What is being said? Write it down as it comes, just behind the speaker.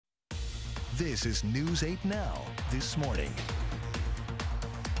This is News 8 Now, this morning.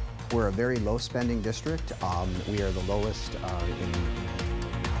 We're a very low spending district. We are the lowest in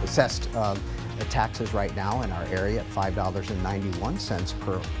assessed taxes right now in our area at $5.91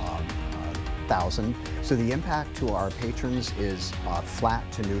 per thousand. So the impact to our patrons is flat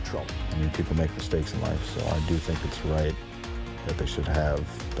to neutral. I mean, people make mistakes in life, so I do think it's right that they should have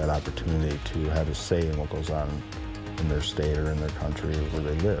that opportunity to have a say in what goes on in their state or in their country where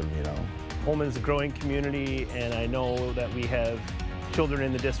they live, you know. Holmen is a growing community, and I know that we have children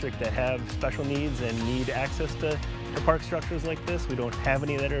in the district that have special needs and need access to park structures like this. We don't have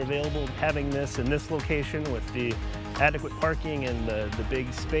any that are available. Having this in this location with the adequate parking and the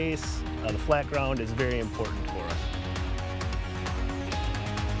big space, the flat ground is very important for us.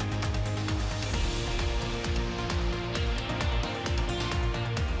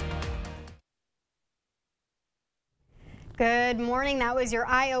 Good morning. That was your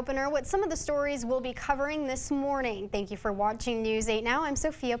eye-opener. What some of the stories we'll be covering this morning. Thank you for watching News 8 Now. I'm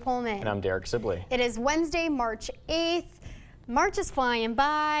Sophia Pullman. And I'm Derek Sibley. It is Wednesday, March 8th. March is flying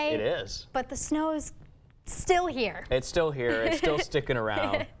by. It is. But the snow is still here. It's still here. It's still sticking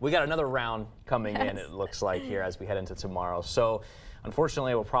around. We got another round coming in, it looks like, here as we head into tomorrow. So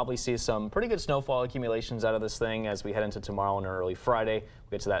unfortunately, we'll probably see some pretty good snowfall accumulations out of this thing as we head into tomorrow and early Friday.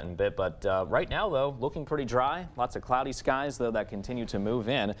 We'll get to that in a bit, but right now, though, looking pretty dry. Lots of cloudy skies, though, that continue to move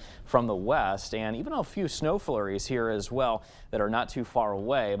in from the west, and even a few snow flurries here as well that are not too far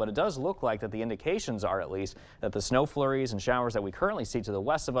away. But it does look like that the indications are, at least, that the snow flurries and showers that we currently see to the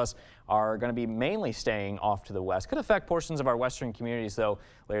west of us are going to be mainly staying off to the west. Could affect portions of our western communities, though,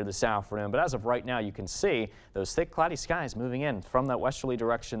 later this afternoon. But as of right now, you can see those thick, cloudy skies moving in from that westerly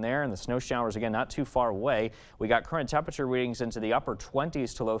direction there, and the snow showers, again, not too far away. We got current temperature readings into the upper 20s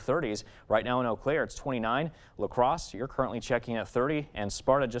to low 30s. Right now in Eau Claire, it's 29. La Crosse, you're currently checking at 30, and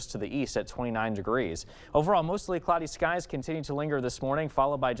Sparta just to the east at 29 degrees. Overall, mostly cloudy skies continue to linger this morning,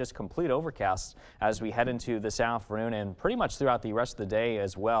 followed by just complete overcasts as we head into this afternoon and pretty much throughout the rest of the day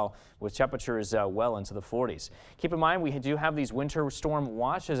as well, with temperatures well into the 40s. Keep in mind, we do have these winter storm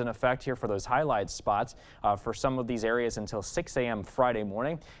watches in effect here for those highlight spots for some of these areas until 6 a.m. Friday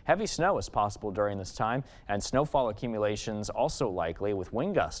morning. Heavy snow is possible during this time, and snowfall accumulations also likely, with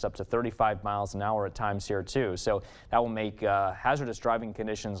wind gusts up to 35 miles an hour at times here too. So that will make hazardous driving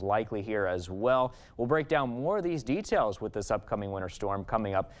conditions likely here as well. We'll break down more of these details with this upcoming winter storm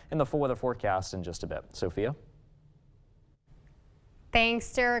coming up in the full weather forecast in just a bit. Sophia?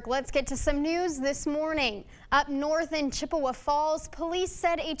 Thanks, Derek. Let's get to some news this morning. Up north in Chippewa Falls, police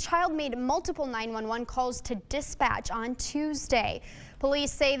said a child made multiple 911 calls to dispatch on Tuesday.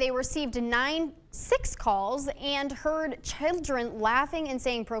 Police say they received 6 calls and heard children laughing and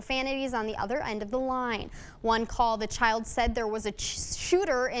saying profanities on the other end of the line. One call, the child said there was a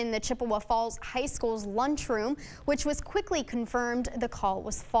shooter in the Chippewa Falls High School's lunchroom, which was quickly confirmed the call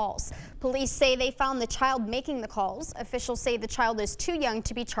was false. Police say they found the child making the calls. Officials say the child is too young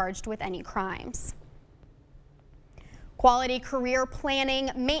to be charged with any crimes. Quality career planning,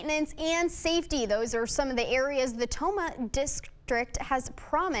 maintenance, and safety. Those are some of the areas the Tomah district has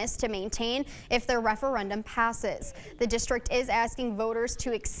promised to maintain if their referendum passes. The district is asking voters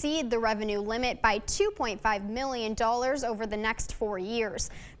to exceed the revenue limit by $2.5 million over the next 4 years.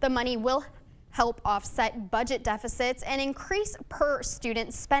 The money will help offset budget deficits and increase per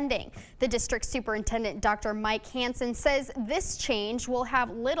student spending. The district superintendent, Dr. Mike Hansen, says this change will have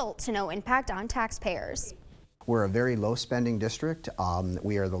little to no impact on taxpayers. We're a very low spending district.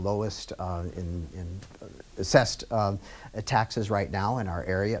 We are the lowest in assessed taxes right now in our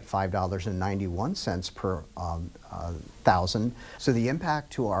area at $5.91 per thousand. So the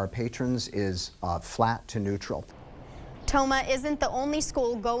impact to our patrons is flat to neutral. Tomah isn't the only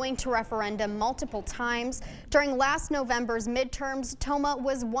school going to referendum multiple times. During last November's midterms, Tomah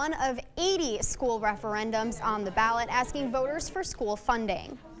was one of 80 school referendums on the ballot asking voters for school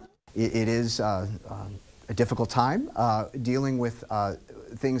funding. It is a difficult time dealing with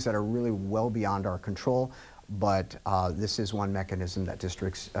things that are really well beyond our control, but this is one mechanism that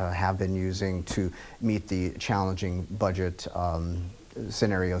districts have been using to meet the challenging budget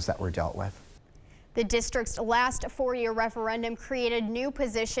scenarios that were dealt with. The district's last 4-year referendum created new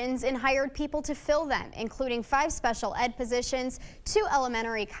positions and hired people to fill them, including 5 special ed positions, 2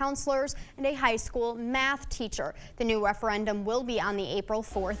 elementary counselors, and a high school math teacher. The new referendum will be on the April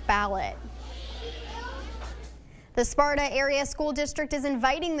 4th ballot. The Sparta Area School District is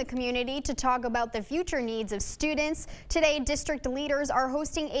inviting the community to talk about the future needs of students. Today, district leaders are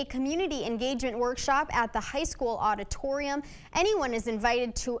hosting a community engagement workshop at the high school auditorium. Anyone is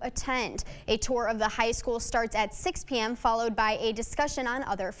invited to attend. A tour of the high school starts at 6 p.m., followed by a discussion on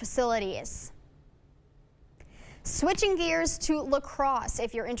other facilities. Switching gears to lacrosse.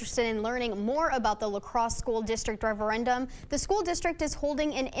 If you're interested in learning more about the La Crosse School District referendum, the school district is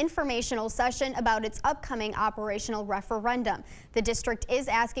holding an informational session about its upcoming operational referendum. The district is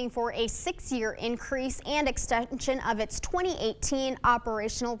asking for a 6-year increase and extension of its 2018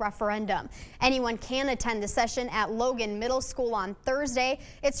 operational referendum. Anyone can attend the session at Logan Middle School on Thursday.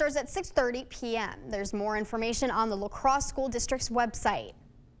 It starts at 6:30 p.m. There's more information on the La Crosse School District's website.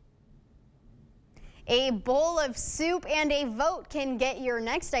 A bowl of soup and a vote can get your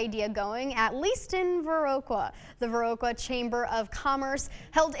next idea going, at least in Viroqua. The Viroqua Chamber of Commerce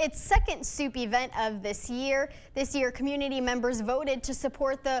held its second soup event of this year. This year, community members voted to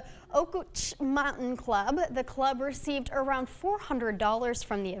support the Okoch Mountain Club. The club received around $400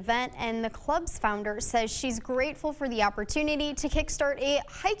 from the event, and the club's founder says she's grateful for the opportunity to kickstart a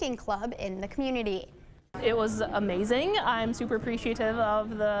hiking club in the community. It was amazing. I'm super appreciative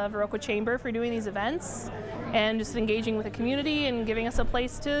of the Viroqua Chamber for doing these events and just engaging with the community and giving us a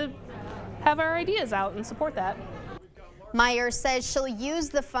place to have our ideas out and support that. Meyer says she'll use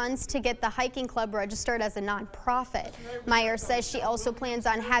the funds to get the hiking club registered as a nonprofit. Meyer says she also plans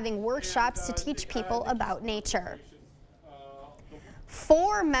on having workshops to teach people about nature.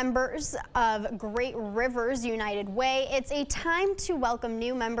 4 members of Great Rivers United Way. It's a time to welcome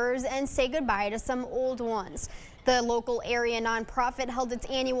new members and say goodbye to some old ones. The local area nonprofit held its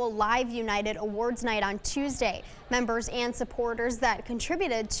annual Live United Awards Night on Tuesday. Members and supporters that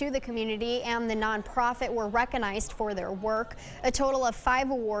contributed to the community and the nonprofit were recognized for their work. A total of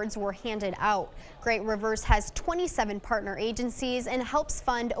 5 awards were handed out. Great Rivers has 27 partner agencies and helps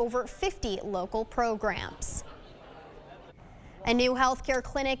fund over 50 local programs. A new healthcare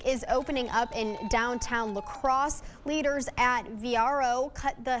clinic is opening up in downtown La Crosse. Leaders at Viaro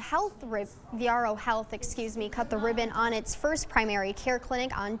Health, cut the ribbon on its first primary care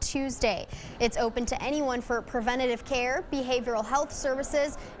clinic on Tuesday. It's open to anyone for preventative care, behavioral health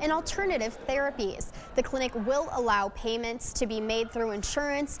services, and alternative therapies. The clinic will allow payments to be made through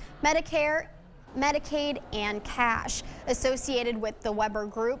insurance, Medicare, Medicaid, and cash. Associated with the Weber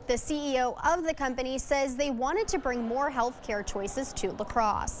Group, the CEO of the company says they wanted to bring more health care choices to La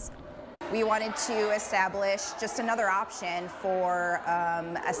Crosse. We wanted to establish just another option for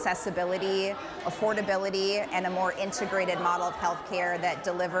accessibility, affordability, and a more integrated model of healthcare that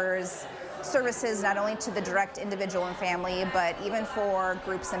delivers services not only to the direct individual and family, but even for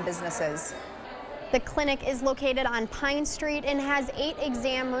groups and businesses. The clinic is located on Pine Street and has 8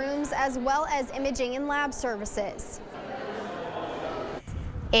 exam rooms as well as imaging and lab services.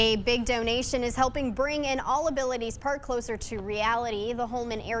 A big donation is helping bring an All Abilities Park closer to reality. The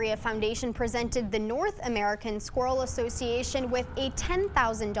Holman Area Foundation presented the North American Squirrel Association with a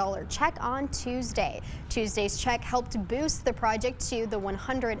 $10,000 check on Tuesday. Tuesday's check helped boost the project to the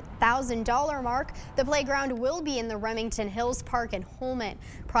 $100,000 mark. The playground will be in the Remington Hills Park in Holman.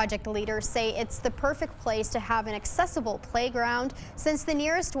 Project leaders say it's the perfect place to have an accessible playground since the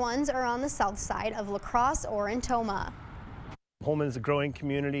nearest ones are on the south side of La Crosse or in Tomah. Holman is a growing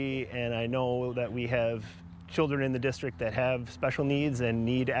community, and I know that we have children in the district that have special needs and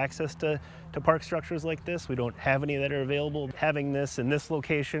need access to park structures like this. We don't have any that are available. Having this in this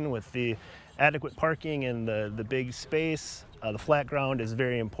location with the adequate parking and the big space, the flat ground is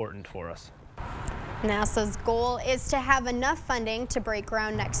very important for us. NASA's goal is to have enough funding to break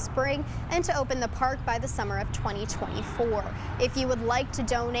ground next spring and to open the park by the summer of 2024. If you would like to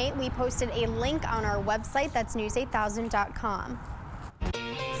donate, we posted a link on our website. That's news8000.com.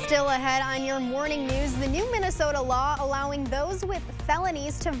 Still ahead on your morning news, the new Minnesota law allowing those with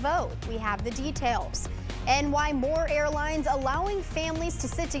felonies to vote. We have the details. And why more airlines allowing families to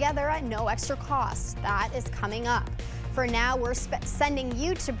sit together at no extra cost. That is coming up. For now, we're sending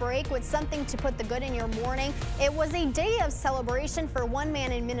you to break with something to put the good in your morning. It was a day of celebration for one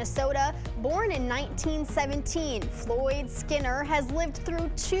man in Minnesota. Born in 1917, Floyd Skinner has lived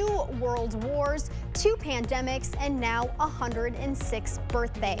through 2 world wars, 2 pandemics, and now 106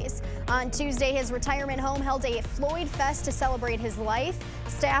 birthdays. On Tuesday, his retirement home held a Floyd Fest to celebrate his life.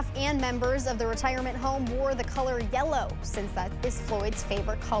 Staff and members of the retirement home wore the color yellow, since that is Floyd's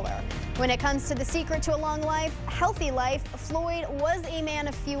favorite color. When it comes to the secret to a long life, healthy life, Floyd was a man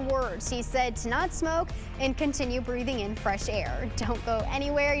of few words. He said to not smoke and continue breathing in fresh air. Don't go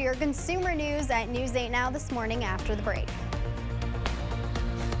anywhere. Your consumer news at News 8 Now this morning after the break.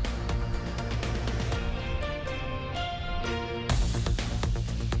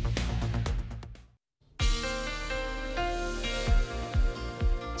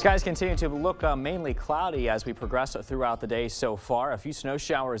 Skies continue to look mainly cloudy as we progress throughout the day so far. A few snow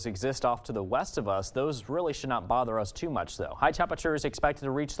showers exist off to the west of us. Those really should not bother us too much, though. High temperatures expected to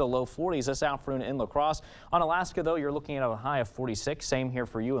reach the low 40s this afternoon in La Crosse. On Alaska, though, you're looking at a high of 46. Same here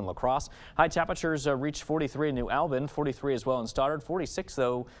for you in La Crosse. High temperatures reach 43 in New Albin, 43 as well in Stoddard, 46,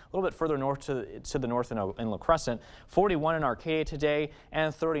 though, a little bit further north to the north in La Crescent, 41 in Arcadia today,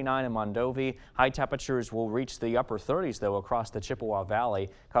 and 39 in Mondovi. High temperatures will reach the upper 30s, though, across the Chippewa Valley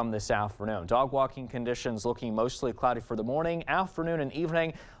come this afternoon. Dog walking conditions looking mostly cloudy for the morning, afternoon and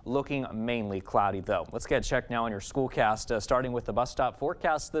evening looking mainly cloudy, though. Let's get a check now on your schoolcast, starting with the bus stop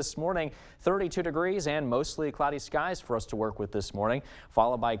forecast this morning. 32 degrees and mostly cloudy skies for us to work with this morning,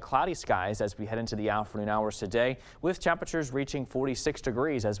 followed by cloudy skies as we head into the afternoon hours today, with temperatures reaching 46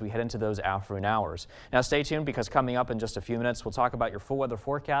 degrees as we head into those afternoon hours. Now stay tuned, because coming up in just a few minutes, we'll talk about your full weather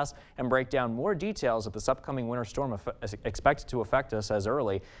forecast and break down more details of this upcoming winter storm expected to affect us as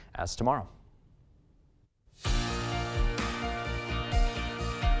early as tomorrow.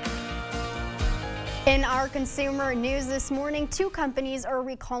 In our consumer news this morning, 2 companies are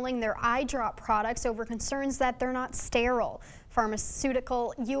recalling their eye drop products over concerns that they're not sterile.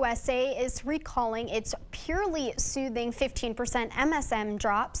 Pharmaceutical USA is recalling its Purely Soothing 15% MSM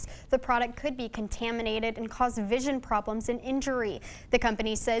drops. The product could be contaminated and cause vision problems and injury. The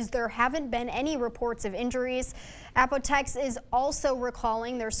company says there haven't been any reports of injuries. Apotex is also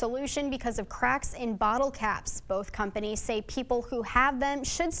recalling their solution because of cracks in bottle caps. Both companies say people who have them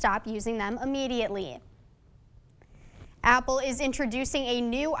should stop using them immediately. Apple is introducing a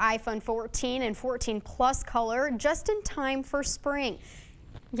new iPhone 14 and 14 Plus color just in time for spring.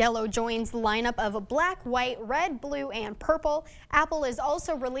 Yellow joins the lineup of black, white, red, blue, and purple. Apple is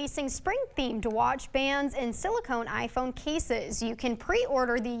also releasing spring-themed watch bands and silicone iPhone cases. You can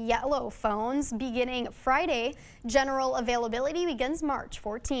pre-order the yellow phones beginning Friday. General availability begins March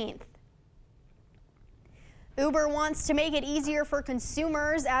 14th. Uber wants to make it easier for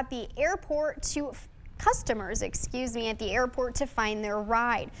customers at the airport to find their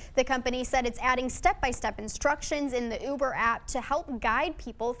ride. The company said it's adding step-by-step instructions in the Uber app to help guide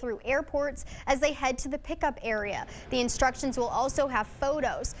people through airports as they head to the pickup area. The instructions will also have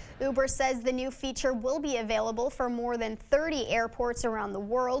photos. Uber says the new feature will be available for more than 30 airports around the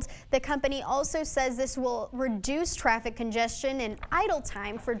world. The company also says this will reduce traffic congestion and idle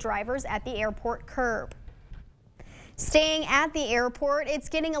time for drivers at the airport curb. Staying at the airport, it's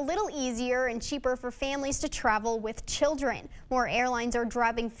getting a little easier and cheaper for families to travel with children. More airlines are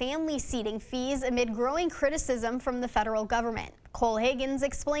dropping family seating fees amid growing criticism from the federal government. Cole Higgins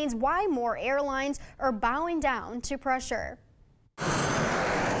explains why more airlines are bowing down to pressure.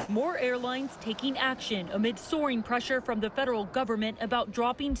 More airlines taking action amid soaring pressure from the federal government about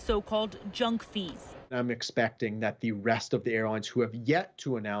dropping so-called junk fees. I'm expecting that the rest of the airlines who have yet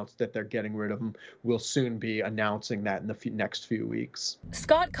to announce that they're getting rid of them will soon be announcing that in the next few weeks.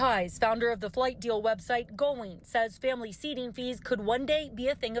 Scott Keyes, founder of the flight deal website Going, says family seating fees could one day be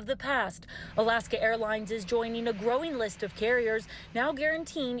a thing of the past. Alaska Airlines is joining a growing list of carriers now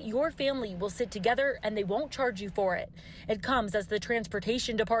guaranteeing your family will sit together and they won't charge you for it. It comes as the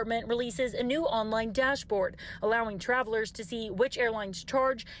Transportation Department releases a new online dashboard allowing travelers to see which airlines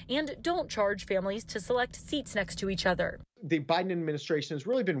charge and don't charge families to select seats next to each other. The Biden administration has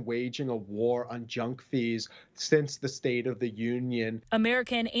really been waging a war on junk fees since the State of the Union.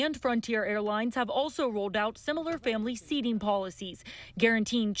 American and Frontier Airlines have also rolled out similar family seating policies,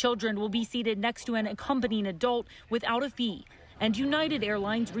 guaranteeing children will be seated next to an accompanying adult without a fee. And United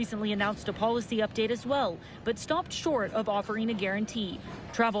Airlines recently announced a policy update as well, but stopped short of offering a guarantee.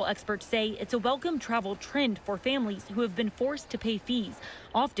 Travel experts say it's a welcome travel trend for families who have been forced to pay fees,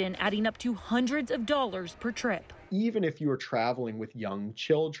 often adding up to hundreds of dollars per trip. Even if you were traveling with young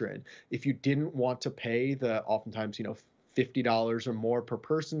children, if you didn't want to pay the oftentimes, $50 or more per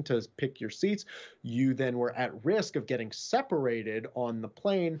person to pick your seats, you then were at risk of getting separated on the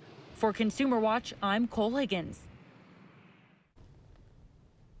plane. For Consumer Watch, I'm Cole Higgins.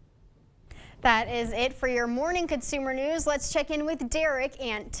 That is it for your morning consumer news. Let's check in with Derek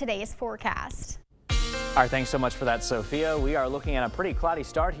and today's forecast. All right, thanks so much for that, Sophia. We are looking at a pretty cloudy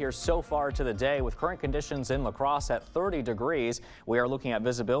start here so far to the day with current conditions in La Crosse at 30 degrees. We are looking at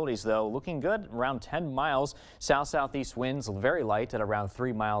visibilities, though, looking good around 10 miles. South-southeast winds very light at around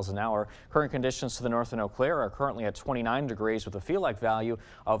 3 miles an hour. Current conditions to the north in Eau Claire are currently at 29 degrees with a feel-like value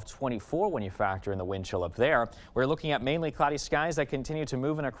of 24 when you factor in the wind chill up there. We're looking at mainly cloudy skies that continue to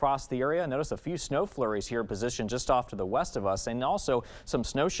move in across the area. Notice a few snow flurries here positioned just off to the west of us, and also some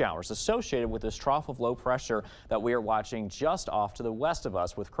snow showers associated with this trough of low pressure that we are watching just off to the west of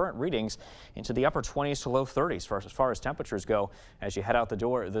us, with current readings into the upper 20s to low 30s as far as temperatures go as you head out the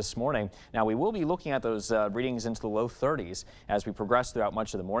door this morning. Now, we will be looking at those readings into the low 30s as we progress throughout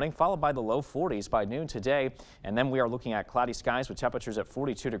much of the morning, followed by the low 40s by noon today. And then we are looking at cloudy skies with temperatures at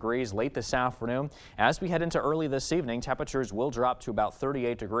 42 degrees late this afternoon. As we head into early this evening, temperatures will drop to about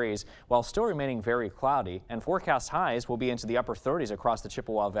 38 degrees while still remaining very cloudy, and forecast highs will be into the upper 30s across the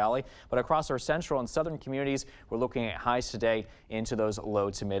Chippewa Valley. But across our central and southern communities, we're looking at highs today into those low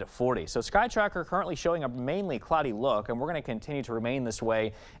to mid 40s. So Sky Tracker currently showing a mainly cloudy look, and we're going to continue to remain this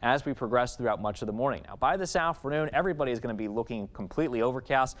way as we progress throughout much of the morning. Now, by this afternoon, everybody is going to be looking completely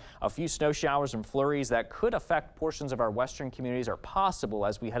overcast. A few snow showers and flurries that could affect portions of our western communities are possible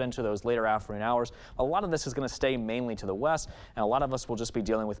as we head into those later afternoon hours. A lot of this is going to stay mainly to the west, and a lot of us will just be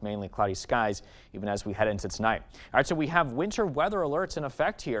dealing with mainly cloudy skies even as we head into tonight. All right, so we have winter weather alerts in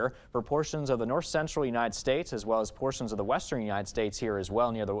effect here for portions of the north central United States as well as portions of the western United States here as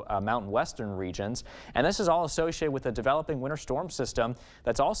well near the mountain western regions. And this is all associated with a developing winter storm system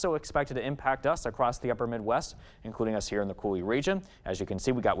that's also expected to impact us across the upper Midwest, including us here in the Coulee region. As you can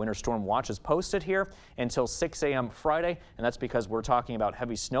see, we got winter storm watches posted here until 6 a.m. Friday, and that's because we're talking about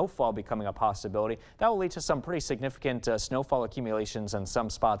heavy snowfall becoming a possibility. That will lead to some pretty significant snowfall accumulations in some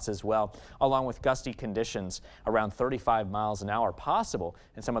spots as well, along with gusty conditions around 35 miles an hour possible,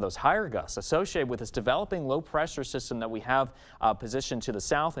 and some of those higher gusts associated with this developing low pressure system that we have positioned to the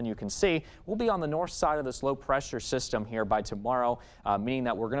south. And you can see we'll be on the north side of this low pressure system here by tomorrow, meaning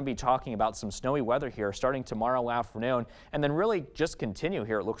that we're going to be talking about some snowy weather here starting tomorrow afternoon, and then really just continue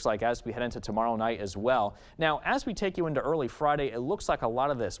here, it looks like, as we head into tomorrow night as well. Now, as we take you into early Friday, it looks like a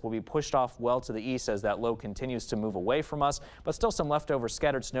lot of this will be pushed off well to the east as that low continues to move away from us, but still some leftover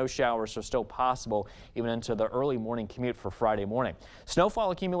scattered snow showers are still possible even into the early morning commute for Friday morning.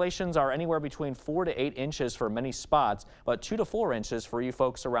 Snowfall accumulations are anywhere between 4 to 8 inches for many spots, but 2 to 4 inches for you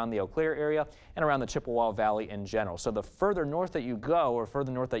folks around the Eau Claire area and around the Chippewa Valley in general. So the further north that you go or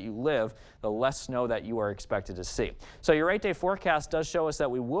further north that you live, the less snow that you are expected to see. So your 8-day forecast does show us that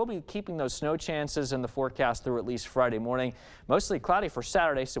we will be keeping those snow chances in the forecast through at least Friday morning. Mostly cloudy for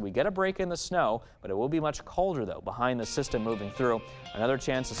Saturday, so we get a break in the snow, but it will be much colder though behind the system moving through. Another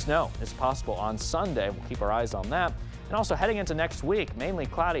chance of snow is possible on Sunday. We'll keep our eyes on that. And also heading into next week, mainly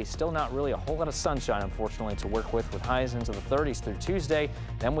cloudy, still not really a whole lot of sunshine, unfortunately, to work with highs into the 30s through Tuesday.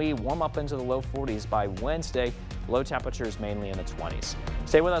 Then we warm up into the low 40s by Wednesday. Low temperatures mainly in the 20s.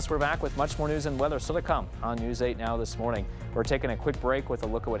 Stay with us. We're back with much more news and weather still to come on News 8 Now this morning. We're taking a quick break with a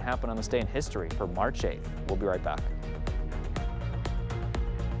look at what happened on this day in history for March 8th. We'll be right back.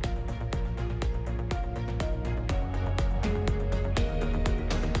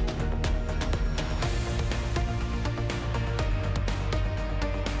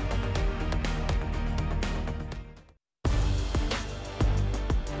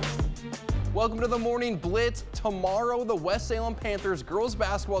 Welcome to the Morning Blitz. Tomorrow, the West Salem Panthers girls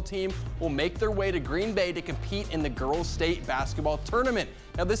basketball team will make their way to Green Bay to compete in the girls state basketball tournament.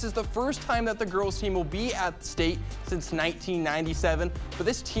 Now, this is the first time that the girls team will be at state since 1997, but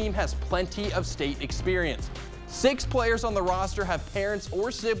this team has plenty of state experience. 6 players on the roster have parents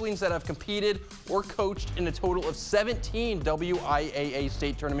or siblings that have competed or coached in a total of 17 WIAA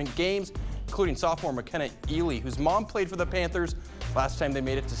state tournament games, including sophomore McKenna Ely, whose mom played for the Panthers last time they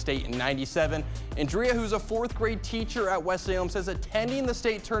made it to state in '97. Andrea, who's a 4th grade teacher at West Salem, says attending the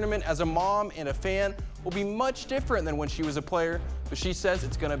state tournament as a mom and a fan will be much different than when she was a player, but she says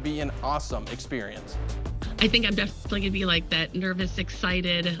it's going to be an awesome experience. I think I'm definitely going to be like that, nervous,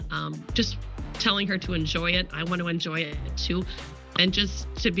 excited, just telling her to enjoy it. I want to enjoy it too. And just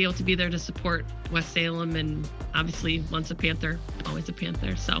to be able to be there to support West Salem, and obviously once a Panther, always a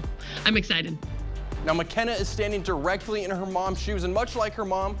Panther. So I'm excited. Now, McKenna is standing directly in her mom's shoes, and much like her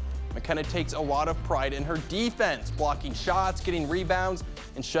mom, McKenna takes a lot of pride in her defense, blocking shots, getting rebounds,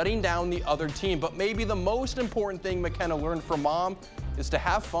 and shutting down the other team. But maybe the most important thing McKenna learned from mom is to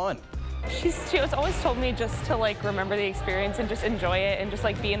have fun. She has always told me just to remember the experience and just enjoy it and just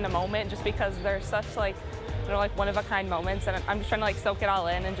be in the moment, just because they're such one-of-a-kind moments, and I'm just trying to soak it all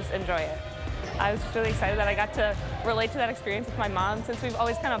in and just enjoy it. I was just really excited that I got to relate to that experience with my mom, since we've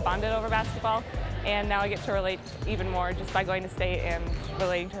always kind of bonded over basketball, and now I get to relate even more just by going to state and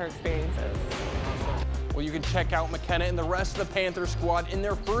relating to her experiences. Well, you can check out McKenna and the rest of the Panther squad in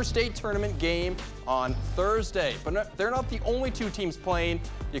their first state tournament game on Thursday. But they're not the only 2 teams playing.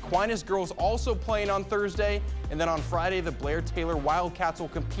 The Aquinas girls also playing on Thursday. And then on Friday, the Blair Taylor Wildcats will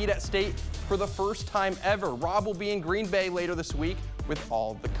compete at state for the first time ever. Rob will be in Green Bay later this week with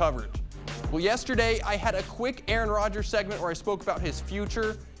all the coverage. Well, yesterday I had a quick Aaron Rodgers segment where I spoke about his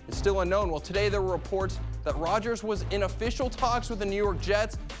future, is still unknown. Well, today there were reports that Rodgers was in official talks with the New York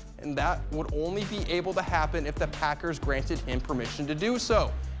Jets, and that would only be able to happen if the Packers granted him permission to do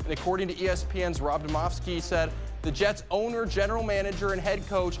so. And according to ESPN's Rob Demovsky, said the Jets owner, general manager, and head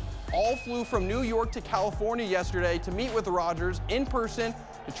coach all flew from New York to California yesterday to meet with Rodgers in person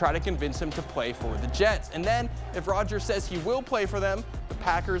to try to convince him to play for the Jets. And then, if Rodgers says he will play for them, the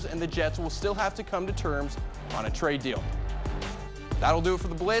Packers and the Jets will still have to come to terms on a trade deal. That'll do it for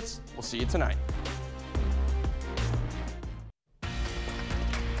the Blitz. We'll see you tonight.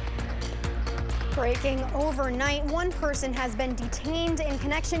 Breaking overnight, one person has been detained in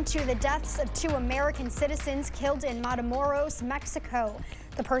connection to the deaths of 2 American citizens killed in Matamoros, Mexico.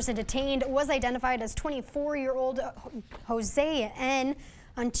 The person detained was identified as 24-year-old Jose N.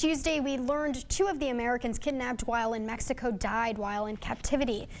 On Tuesday, we learned 2 of the Americans kidnapped while in Mexico died while in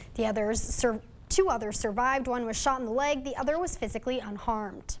captivity. 2 others survived. One was shot in the leg. The other was physically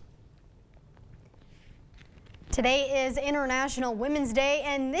unharmed. Today is International Women's Day,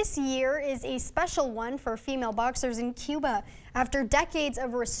 and this year is a special one for female boxers in Cuba. After decades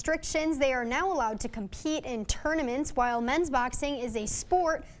of restrictions, they are now allowed to compete in tournaments. While men's boxing is a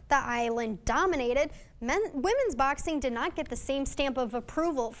sport the island dominated, women's boxing did not get the same stamp of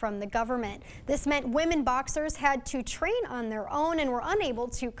approval from the government. This meant women boxers had to train on their own and were unable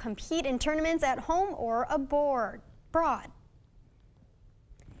to compete in tournaments at home or abroad.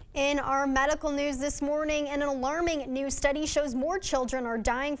 In our medical news this morning, an alarming new study shows more children are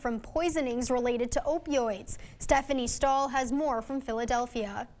dying from poisonings related to opioids. Stephanie Stahl has more from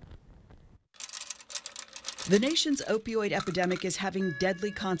Philadelphia. The nation's opioid epidemic is having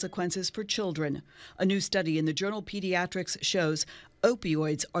deadly consequences for children. A new study in the journal Pediatrics shows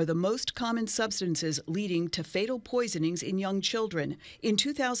opioids are the most common substances leading to fatal poisonings in young children. In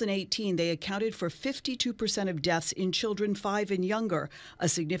 2018, they accounted for 52% of deaths in children 5 and younger, a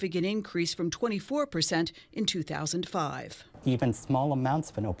significant increase from 24% in 2005. Even small amounts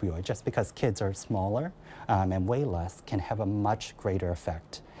of an opioid, just because kids are smaller and weigh less, can have a much greater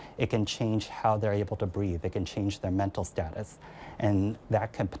effect. It can change how they're able to breathe. It can change their mental status, and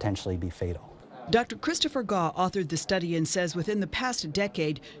that can potentially be fatal. Dr. Christopher Gaw authored the study and says within the past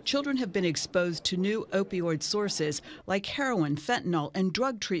decade, children have been exposed to new opioid sources like heroin, fentanyl, and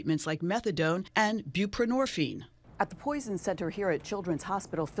drug treatments like methadone and buprenorphine. At the Poison Center here at Children's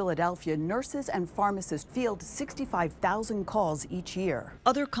Hospital Philadelphia, nurses and pharmacists field 65,000 calls each year.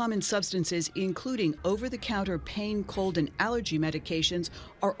 Other common substances, including over-the-counter pain, cold, and allergy medications,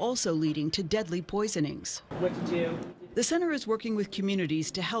 are also leading to deadly poisonings. What to do? The center is working with communities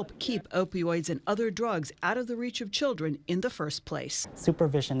to help keep opioids and other drugs out of the reach of children in the first place.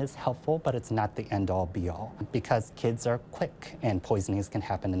 Supervision is helpful, but it's not the end-all be-all because kids are quick and poisonings can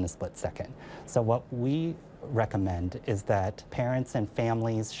happen in a split second. So what we recommend is that parents and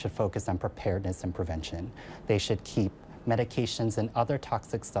families should focus on preparedness and prevention. They should keep medications and other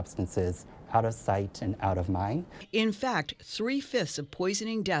toxic substances out of sight and out of mind. In fact, 3/5 of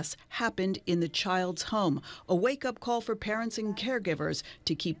poisoning deaths happened in the child's home, a wake-up call for parents and caregivers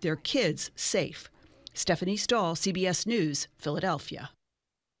to keep their kids safe. Stephanie Stahl, CBS News, Philadelphia.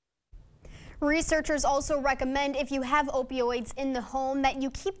 Researchers also recommend if you have opioids in the home that you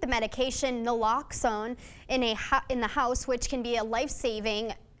keep the medication naloxone in the house, which can be a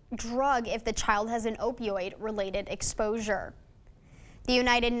life-saving drug if the child has an opioid-related exposure. The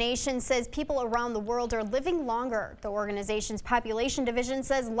United Nations says people around the world are living longer. The organization's population division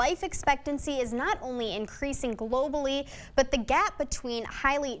says life expectancy is not only increasing globally, but the gap between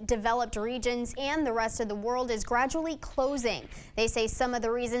highly developed regions and the rest of the world is gradually closing. They say some of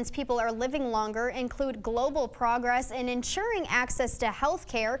the reasons people are living longer include global progress in ensuring access to health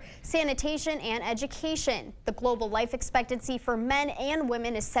care, sanitation, and education. The global life expectancy for men and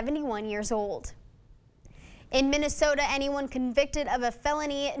women is 71 years old. In Minnesota, anyone convicted of a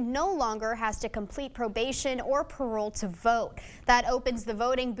felony no longer has to complete probation or parole to vote. That opens the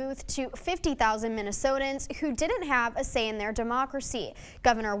voting booth to 50,000 Minnesotans who didn't have a say in their democracy.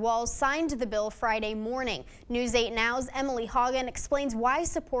 Governor Walz signed the bill Friday morning. News 8 Now's Emily Hagen explains why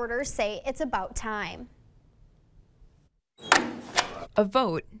supporters say it's about time. A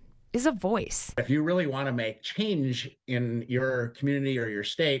vote is a voice. If you really want to make change in your community or your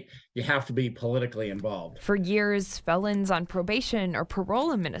state, you have to be politically involved. For years, felons on probation or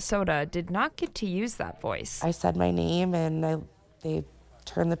parole in Minnesota did not get to use that voice. I said my name and they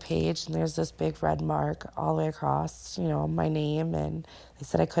turned the page and there's this big red mark all the way across, my name, and they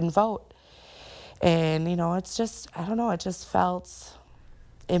said I couldn't vote. And, it's just, I don't know, it just felt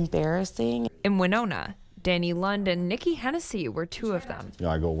embarrassing. In Winona, Danny Lund and Nikki Hennessy were two of them.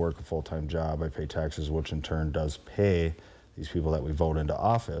 I go work a full-time job. I pay taxes, which in turn does pay these people that we vote into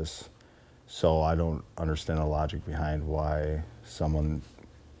office. So I don't understand the logic behind why someone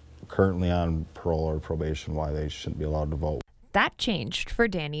currently on parole or probation, why they shouldn't be allowed to vote. That changed for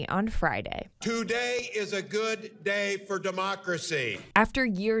Danny on Friday. Today is a good day for democracy. After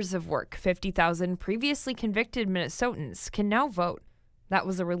years of work, 50,000 previously convicted Minnesotans can now vote. That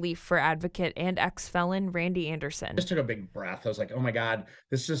was a relief for advocate and ex-felon Randy Anderson. Just took a big breath. I was like, oh my God,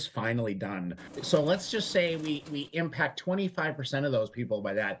 this is finally done. So let's just say we impact 25% of those people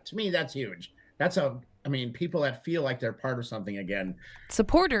by that. To me, that's huge. I mean, people that feel like they're part of something again.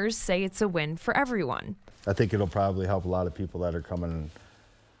 Supporters say it's a win for everyone. I think it'll probably help a lot of people that are coming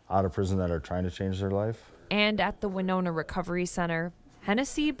out of prison that are trying to change their life. And at the Winona Recovery Center,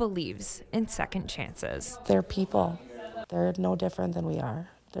 Hennessy believes in second chances. They're people. They're no different than we are.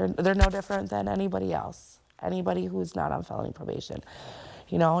 They're no different than anybody else, anybody who's not on felony probation.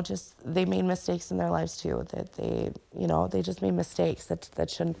 You know, just they made mistakes in their lives too, that they just made mistakes that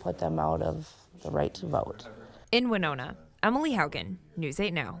shouldn't put them out of the right to vote. In Winona, Emily Haugen, News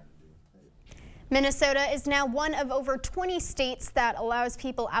 8 Now. Minnesota is now one of over 20 states that allows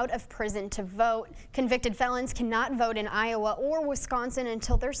people out of prison to vote. Convicted felons cannot vote in Iowa or Wisconsin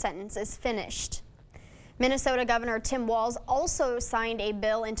until their sentence is finished. Minnesota Governor Tim Walz also signed a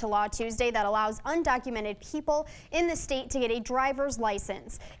bill into law Tuesday that allows undocumented people in the state to get a driver's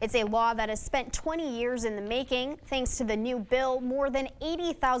license. It's a law that has spent 20 years in the making. Thanks to the new bill, more than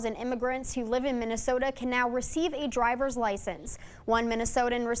 80,000 immigrants who live in Minnesota can now receive a driver's license. One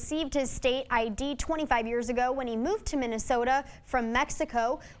Minnesotan received his state ID 25 years ago when he moved to Minnesota from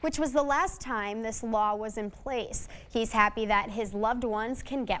Mexico, which was the last time this law was in place. He's happy that his loved ones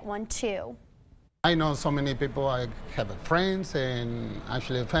can get one too. I know so many people, I have friends and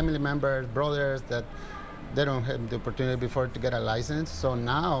actually family members, brothers that they don't have the opportunity before to get a license. So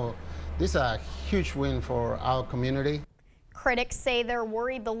now this is a huge win for our community. Critics say they're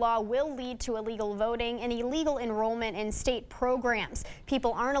worried the law will lead to illegal voting and illegal enrollment in state programs.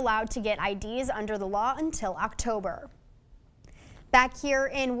 People aren't allowed to get IDs under the law until October. Back here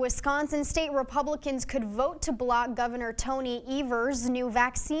in Wisconsin, state Republicans could vote to block Governor Tony Evers' new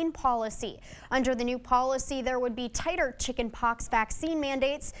vaccine policy. Under the new policy, there would be tighter chickenpox vaccine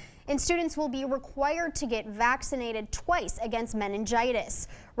mandates, and students will be required to get vaccinated twice against meningitis.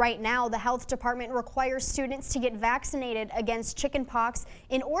 Right now, the health department requires students to get vaccinated against chickenpox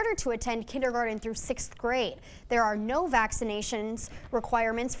in order to attend kindergarten through 6th grade. There are no vaccinations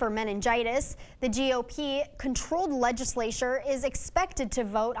requirements for meningitis. The GOP-controlled legislature is expected to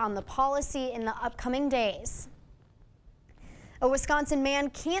vote on the policy in the upcoming days. A Wisconsin man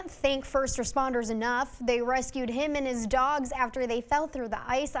can't thank first responders enough. They rescued him and his dogs after they fell through the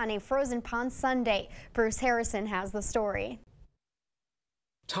ice on a frozen pond Sunday. Bruce Harrison has the story.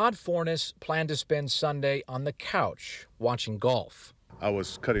 Todd Fornes planned to spend Sunday on the couch watching golf. I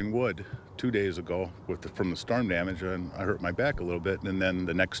was cutting wood 2 days ago from the storm damage, and I hurt my back a little bit, and then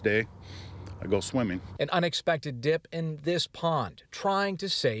the next day I go swimming. An unexpected dip in this pond, trying to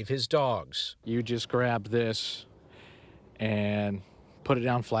save his dogs. You just grab this and put it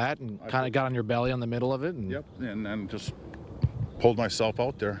down flat and kind of got on your belly on the middle of it. Yep, and then just pulled myself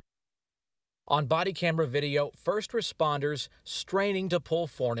out there. On body camera video, first responders straining to pull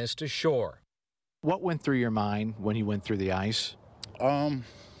Fornes to shore. What went through your mind when you went through the ice? I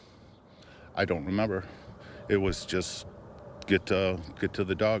don't remember. It was just get to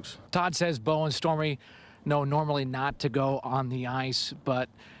the dogs. Todd says Bo and Stormy know normally not to go on the ice, but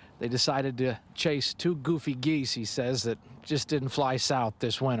they decided to chase two goofy geese, he says, that just didn't fly south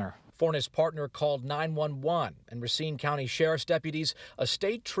this winter. Fornes' partner called 911, and Racine County Sheriff's deputies, a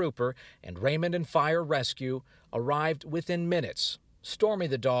state trooper, and Raymond and Fire Rescue arrived within minutes. Stormy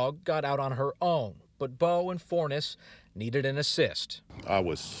the dog got out on her own, but Bo and Fornes needed an assist. I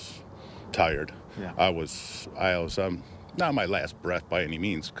was tired. Yeah. I was not my last breath by any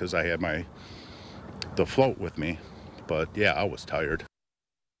means, because I had the float with me, but yeah, I was tired.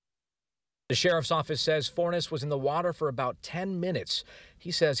 The sheriff's office says Fornes was in the water for about 10 minutes.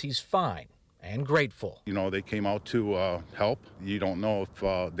 He says he's fine and grateful. You know, they came out to help. You don't know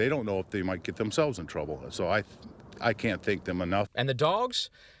if they don't know if they might get themselves in trouble. So I can't thank them enough. And the dogs?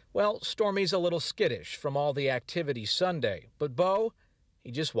 Well, Stormy's a little skittish from all the activity Sunday, but Bo,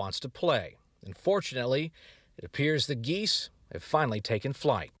 he just wants to play. And fortunately, it appears the geese have finally taken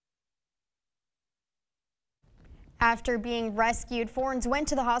flight. After being rescued, Fornes went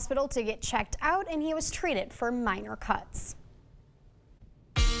to the hospital to get checked out, and he was treated for minor cuts.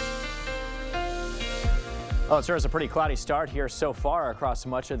 Well, it serves a pretty cloudy start here so far across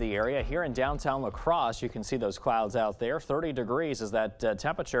much of the area. Here in downtown La Crosse, you can see those clouds out there. 30 degrees is that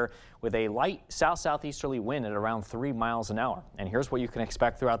temperature with a light south-southeasterly wind at around 3 miles an hour. And here's what you can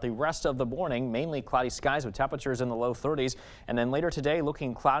expect throughout the rest of the morning. Mainly cloudy skies with temperatures in the low 30s. And then later today,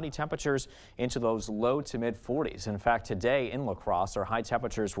 looking cloudy temperatures into those low to mid 40s. In fact, today in La Crosse, our high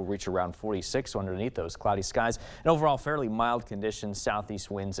temperatures will reach around 46 underneath those cloudy skies. And overall, fairly mild conditions, southeast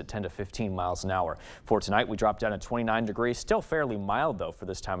winds at 10 to 15 miles an hour. For tonight, we dropped down to 29 degrees. Still fairly mild, though, for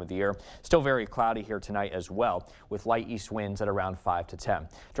this time of the year. Still very cloudy here tonight as well, with light east winds at around 5 to 10.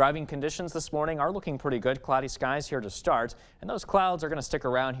 Driving conditions this morning are looking pretty good. Cloudy skies here to start, and those clouds are going to stick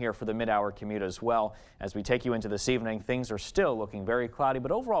around here for the mid-hour commute as well. As we take you into this evening, things are still looking very cloudy,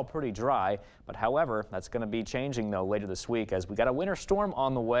 but overall pretty dry. But however, that's going to be changing, though, later this week as we got a winter storm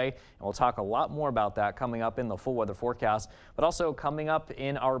on the way, and we'll talk a lot more about that coming up in the full weather forecast, but also coming up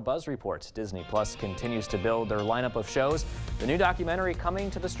in our Buzz Report. Disney Plus continues to build their lineup of shows. The new documentary coming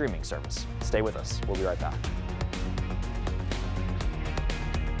to the streaming service. Stay with us. We'll be right back.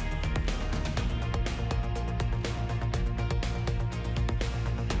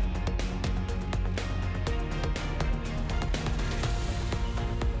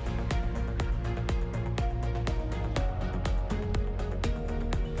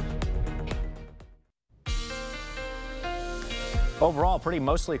 Overall, pretty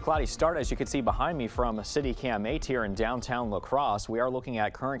mostly cloudy start, as you can see behind me from City Cam 8 here in downtown La Crosse. We are looking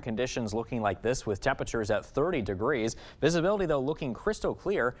at current conditions looking like this with temperatures at 30 degrees. Visibility, though, looking crystal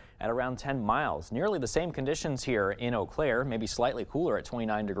clear at around 10 miles. Nearly the same conditions here in Eau Claire, maybe slightly cooler at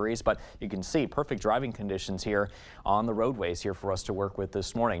 29 degrees, but you can see perfect driving conditions here on the roadways here for us to work with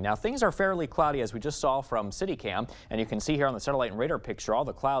this morning. Now, things are fairly cloudy, as we just saw from City Cam, and you can see here on the satellite and radar picture all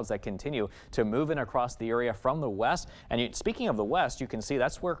the clouds that continue to move in across the area from the west. And speaking of the west, you can see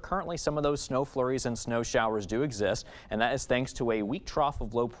that's where currently some of those snow flurries and snow showers do exist, and that is thanks to a weak trough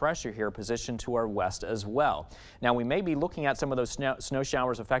of low pressure here positioned to our west as well. Now, we may be looking at some of those snow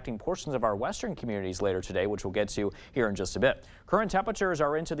showers affecting portions of our western communities later today, which we'll get to here in just a bit. Current temperatures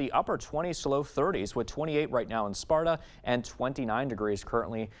are into the upper 20s to low 30s, with 28 right now in Sparta and 29 degrees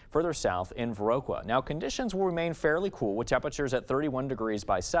currently further south in Viroqua. Now, conditions will remain fairly cool with temperatures at 31 degrees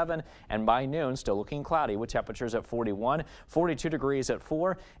by 7, and by noon still looking cloudy with temperatures at 41, 42 degrees at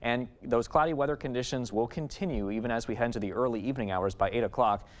 4, and those cloudy weather conditions will continue even as we head into the early evening hours. By 8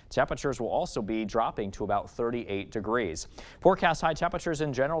 o'clock. Temperatures will also be dropping to about 38 degrees. Forecast high temperatures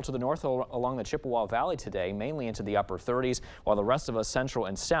in general to the north along the Chippewa Valley today, mainly into the upper 30s, while the rest of us central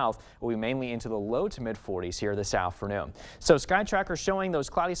and south will be mainly into the low to mid 40s here this afternoon. So Sky Tracker showing those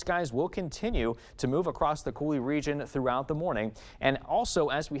cloudy skies will continue to move across the Coulee region throughout the morning and also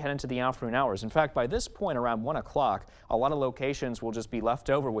as we head into the afternoon hours. In fact, by this point around 1 o'clock, a lot of locations will just be left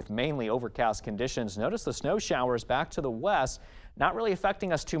over with mainly overcast conditions. Notice the snow showers back to the west, not really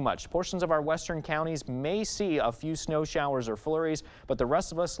affecting us too much. Portions of our western counties may see a few snow showers or flurries, but the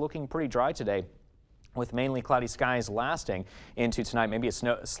rest of us looking pretty dry today, with mainly cloudy skies lasting into tonight. Maybe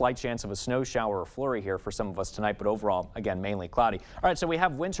a slight chance of a snow shower or flurry here for some of us tonight, but overall, again, mainly cloudy. All right, so we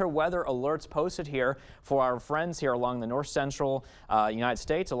have winter weather alerts posted here for our friends here along the north central United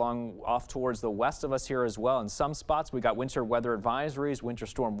States, along off towards the west of us here as well. In some spots, we got winter weather advisories, winter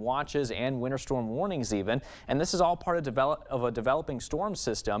storm watches, and winter storm warnings even. And this is all part of a developing storm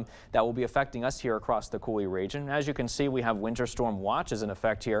system that will be affecting us here across the Coulee region. As you can see, we have winter storm watches in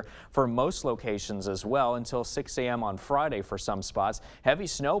effect here for most locations as well until 6 a.m. on Friday for some spots. Heavy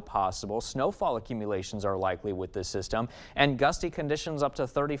snow possible. Snowfall accumulations are likely with this system, and gusty conditions up to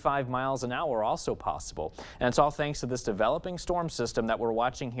 35 miles an hour also possible. And it's all thanks to this developing storm system that we're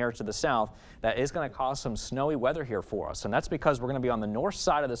watching here to the south that is going to cause some snowy weather here for us. And that's because we're going to be on the north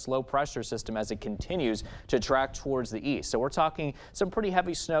side of this low pressure system as it continues to track towards the east. So we're talking some pretty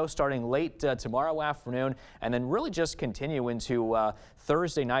heavy snow starting late tomorrow afternoon and then really just continue into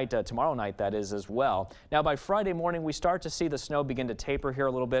Thursday night, tomorrow night that is as well. Now by Friday morning we start to see the snow begin to taper here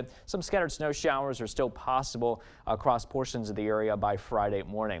a little bit. Some scattered snow showers are still possible across portions of the area by Friday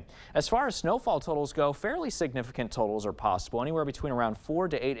morning. As far as snowfall totals go, fairly significant totals are possible, anywhere between around 4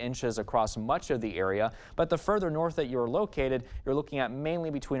 to 8 inches across much of the area. But the further north that you're located, you're looking at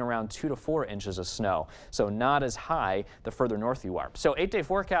mainly between around 2 to 4 inches of snow. So not as high the further north you are. So 8-day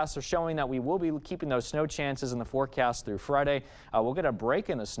forecasts are showing that we will be keeping those snow chances in the forecast through Friday. We'll get a break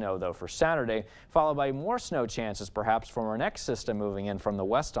in the snow though for Saturday, followed by more snow chances perhaps from our next system moving in from the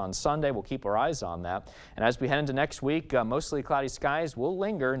west on Sunday. We'll keep our eyes on that. And as we head into next week, mostly cloudy skies will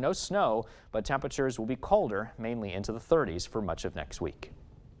linger, no snow, but temperatures will be colder, mainly into the 30s for much of next week.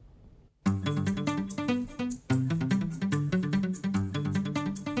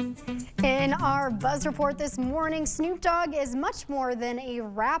 In our Our Buzz Report this morning, Snoop Dogg is much more than a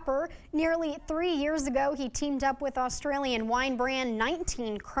rapper. Nearly 3 years ago, he teamed up with Australian wine brand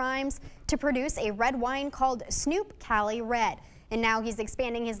 19 Crimes to produce a red wine called Snoop Cali Red. And now he's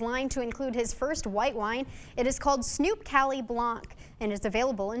expanding his line to include his first white wine. It is called Snoop Cali Blanc and is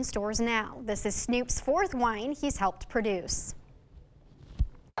available in stores now. This is Snoop's fourth wine he's helped produce.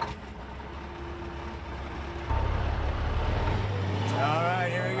 All right,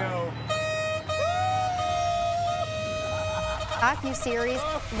 here we go. Docu-series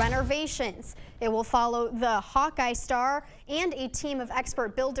Renovations. It will follow the Hawkeye star and a team of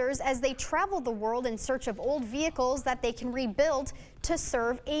expert builders as they travel the world in search of old vehicles that they can rebuild to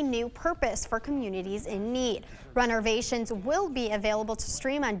serve a new purpose for communities in need. Renovations will be available to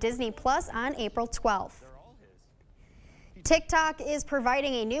stream on Disney Plus on April 12th. TikTok is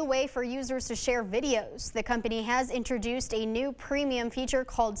providing a new way for users to share videos. The company has introduced a new premium feature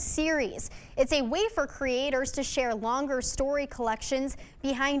called Series. It's a way for creators to share longer story collections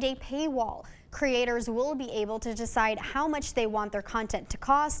behind a paywall. Creators will be able to decide how much they want their content to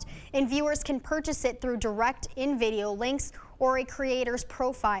cost, and viewers can purchase it through direct in-video links or a creator's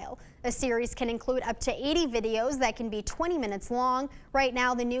profile. A series can include up to 80 videos that can be 20 minutes long. Right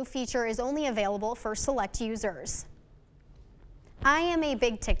now, the new feature is only available for select users. I am a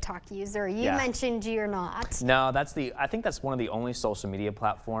big TikTok user. You mentioned you're not. No, I think that's one of the only social media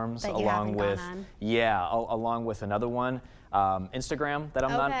platforms that you haven't gone on. Along with another one, Instagram, that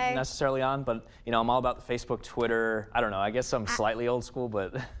I'm not necessarily on, but you know, I'm all about the Facebook, Twitter. I don't know, I guess I'm slightly old school,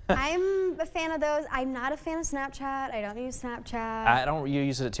 but I'm a fan of those. I'm not a fan of Snapchat. I don't use Snapchat. I don't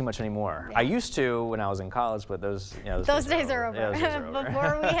use it too much anymore. I used to when I was in college, but those days are over. Yeah, those days are over.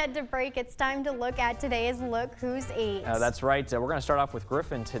 Before we head to break, it's time to look at today's Look Who's 8. That's right. We're going to start off with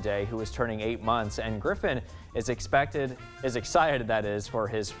Griffin today, who is turning 8 months, and Griffin is excited, that is, for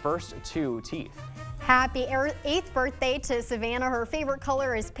his first 2 teeth. Happy 8th birthday to Savannah. Her favorite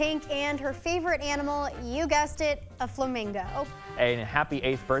color is pink, and her favorite animal, you guessed it, a flamingo. And happy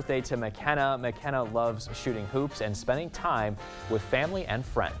 8th birthday to McKenna. McKenna loves shooting hoops and spending time with family and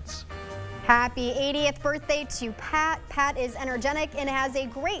friends. Happy 80th birthday to Pat. Pat is energetic and has a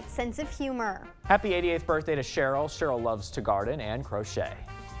great sense of humor. Happy 88th birthday to Cheryl. Cheryl loves to garden and crochet.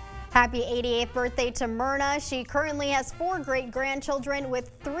 Happy 88th birthday to Myrna. She currently has 4 great-grandchildren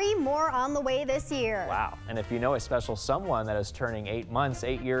with 3 more on the way this year. Wow. And if you know a special someone that is turning 8 months,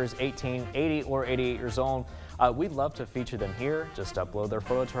 8 years, 18, 80, or 88 years old, we'd love to feature them here. Just upload their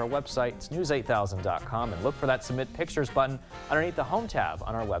photo to our website. It's news8000.com, and look for that Submit Pictures button underneath the Home tab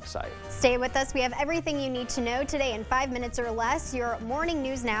on our website. Stay with us. We have everything you need to know today in 5 minutes or less. Your Morning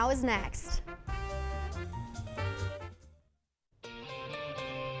News Now is next.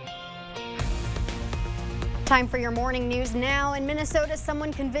 Time for your morning news now. In Minnesota,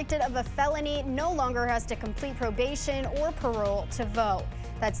 someone convicted of a felony no longer has to complete probation or parole to vote.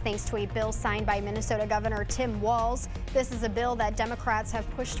 That's thanks to a bill signed by Minnesota Governor Tim Walz. This is a bill that Democrats have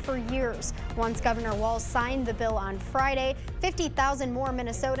pushed for years. Once Governor Walz signed the bill on Friday, 50,000 more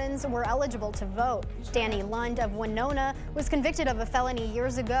Minnesotans were eligible to vote. Danny Lund of Winona was convicted of a felony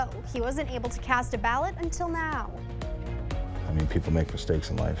years ago. He wasn't able to cast a ballot until now. I mean, people make mistakes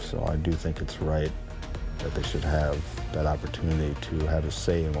in life, so I do think it's right that they should have that opportunity to have a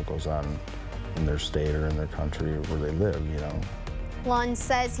say in what goes on in their state or in their country or where they live, you know. Lund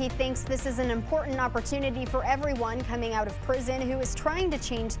says he thinks this is an important opportunity for everyone coming out of prison who is trying to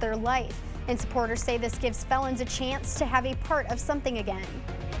change their life. And supporters say this gives felons a chance to have a part of something again.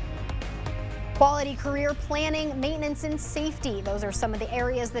 Quality career planning, maintenance, and safety. Those are some of the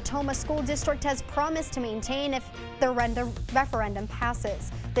areas the Tomah School District has promised to maintain if the referendum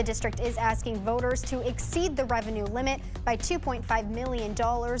passes. The district is asking voters to exceed the revenue limit by $2.5 million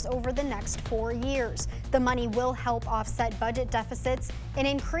over the next 4 years. The money will help offset budget deficits and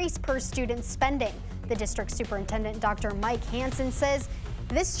increase per-student spending. The district superintendent, Dr. Mike Hansen, says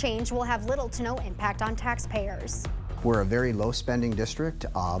this change will have little to no impact on taxpayers. We're a very low spending district.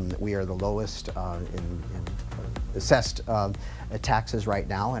 We are the lowest in assessed taxes right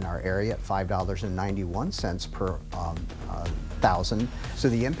now in our area at $5.91 per thousand. So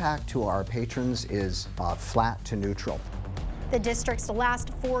the impact to our patrons is flat to neutral. The district's last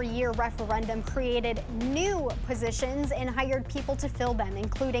 4-year referendum created new positions and hired people to fill them,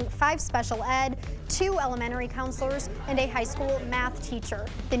 including 5 special ed, 2 elementary counselors, and a high school math teacher.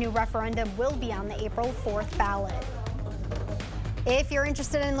 The new referendum will be on the April 4th ballot. If you're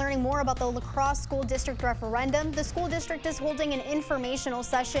interested in learning more about the La Crosse School District referendum, the school district is holding an informational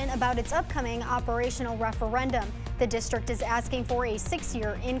session about its upcoming operational referendum. The district is asking for a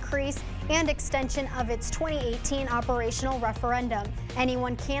 6-year increase and extension of its 2018 operational referendum.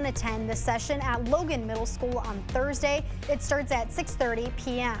 Anyone can attend the session at Logan Middle School on Thursday. It starts at 6:30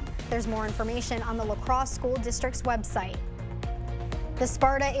 p.m. There's more information on the La Crosse School District's website. The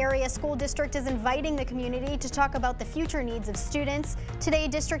Sparta Area School District is inviting the community to talk about the future needs of students. Today,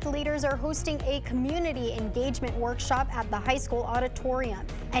 district leaders are hosting a community engagement workshop at the high school auditorium.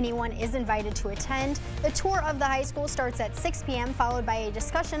 Anyone is invited to attend. The tour of the high school starts at 6 p.m., followed by a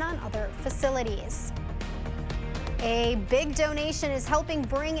discussion on other facilities. A big donation is helping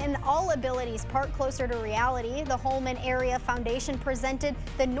bring an All Abilities Park closer to reality. The Holman Area Foundation presented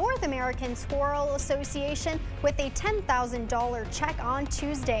the North American Squirrel Association with a $10,000 check on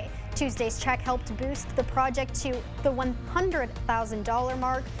Tuesday. Tuesday's check helped boost the project to the $100,000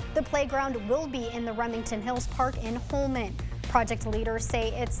 mark. The playground will be in the Remington Hills Park in Holman. Project leaders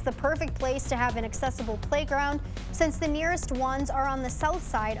say it's the perfect place to have an accessible playground since the nearest ones are on the south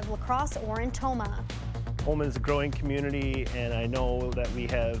side of La Crosse or in Tomah. Holman is a growing community, and I know that we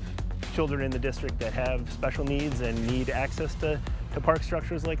have children in the district that have special needs and need access to park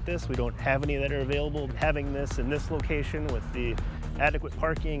structures like this. We don't have any that are available. Having this in this location with the adequate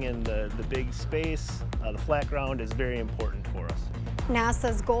parking and the big space, the flat ground is very important for us.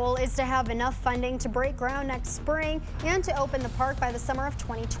 NASA's goal is to have enough funding to break ground next spring and to open the park by the summer of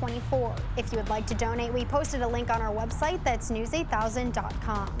 2024. If you would like to donate, we posted a link on our website. That's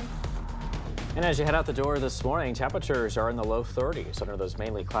news8000.com. And as you head out the door this morning, temperatures are in the low 30s under those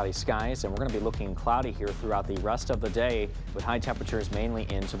mainly cloudy skies, and we're going to be looking cloudy here throughout the rest of the day with high temperatures mainly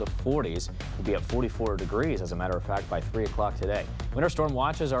into the 40s. We'll be at 44 degrees, as a matter of fact, by 3 o'clock today. Winter storm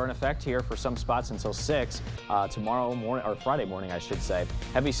watches are in effect here for some spots until 6 tomorrow morning, or Friday morning, I should say.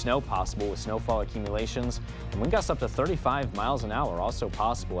 Heavy snow possible with snowfall accumulations, and wind gusts up to 35 miles an hour also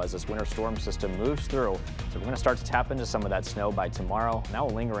possible as this winter storm system moves through. So we're going to start to tap into some of that snow by tomorrow. Now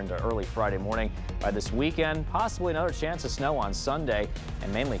we'll linger into early Friday morning. By this weekend, possibly another chance of snow on Sunday,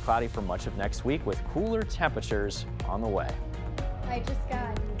 and mainly cloudy for much of next week with cooler temperatures on the way. I just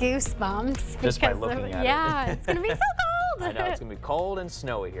got goosebumps. Just by looking at it. Yeah, it's going to be so cold. I know, it's going to be cold and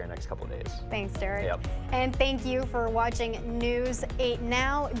snowy here next couple of days. Thanks, Derek. Yep. And thank you for watching News 8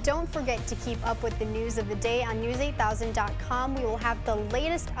 Now. Don't forget to keep up with the news of the day on news8000.com. We will have the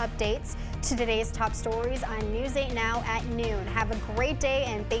latest updates to today's top stories on News 8 Now at noon. Have a great day,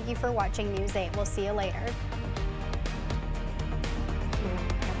 and thank you for watching News 8. We'll see you later.